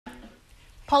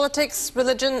Politics,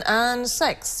 religion and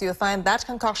sex. You'll find that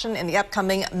concoction in the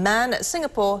upcoming Man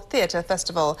Singapore Theatre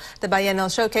Festival. The biennial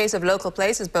showcase of local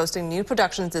plays is boasting new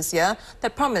productions this year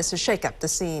that promise to shake up the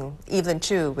scene. Evelyn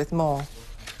Chu with more.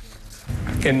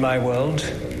 In my world,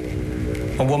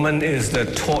 a woman is the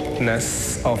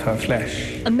tautness of her flesh.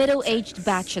 A middle-aged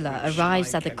bachelor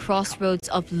arrives at the crossroads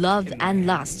of love and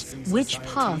lust. Which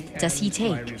path does he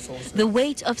take? The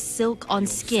Weight of Silk on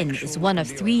Skin is one of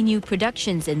 3 new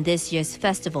productions in this year's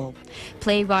festival.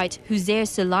 Playwright Huzir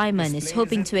Sulaiman is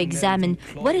hoping to examine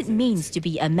what it means to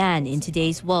be a man in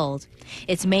today's world.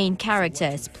 Its main character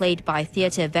is played by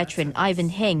theatre veteran Ivan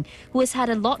Heng, who has had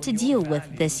a lot to deal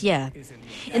with this year.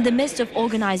 In the midst of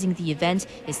organizing the event,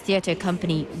 his theatre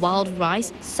company Wild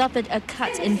Rice suffered a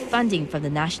cut in funding from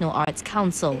the National Arts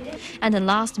Council, and a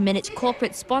last-minute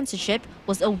corporate sponsorship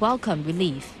was a welcome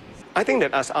relief. I think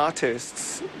that as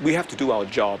artists, we have to do our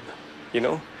job, you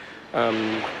know.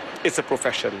 It's a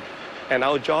profession, and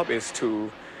our job is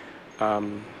to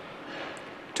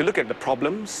look at the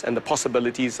problems and the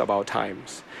possibilities of our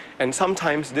times. And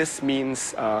sometimes this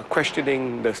means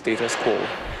questioning the status quo,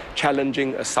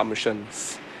 challenging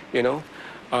assumptions, you know.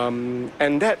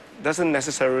 And that doesn't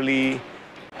necessarily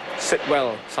sit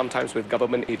well sometimes with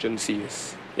government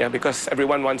agencies, yeah, because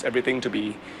everyone wants everything to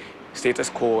be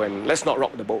status quo and let's not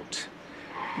rock the boat.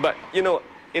 But, you know,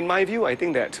 in my view, I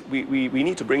think that we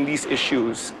need to bring these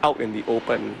issues out in the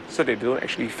open so they don't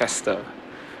actually fester.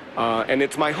 And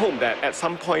it's my hope that at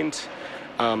some point,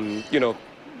 you know,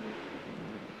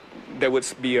 there would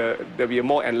be a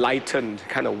more enlightened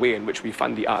kind of way in which we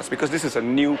fund the arts, because this is a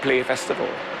new play festival.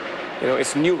 You know,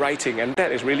 it's new writing, and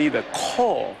that is really the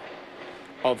core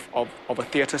of a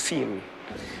theatre scene.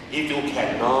 If you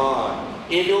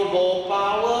cannot, if you go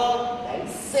power, then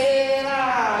say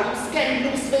lah. You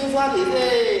scan lose face, what is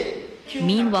it?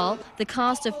 Meanwhile, the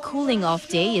cast of Cooling Off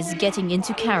Day is getting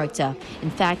into character. In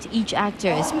fact, each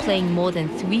actor is playing more than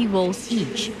 3 roles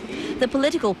each. The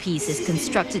political piece is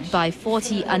constructed by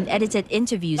 40 unedited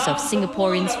interviews of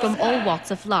Singaporeans from all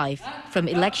walks of life, from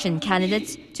election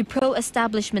candidates to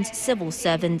pro-establishment civil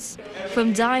servants,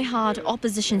 from die-hard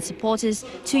opposition supporters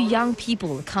to young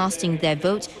people casting their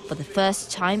vote for the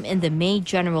first time in the May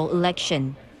general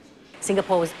election.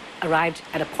 Singapore arrived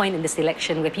at a point in this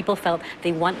election where people felt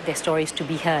they want their stories to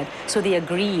be heard. So they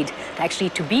agreed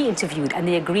actually to be interviewed, and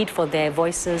they agreed for their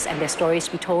voices and their stories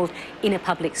to be told in a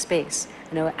public space.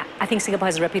 You know, I think Singapore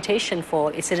has a reputation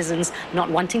for its citizens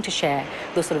not wanting to share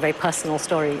those sort of very personal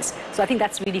stories. So I think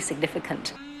that's really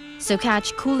significant. So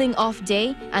catch Cooling Off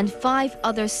Day and 5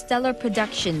 other stellar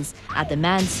productions at the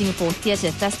Man Singapore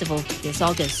Theatre Festival this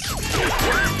August.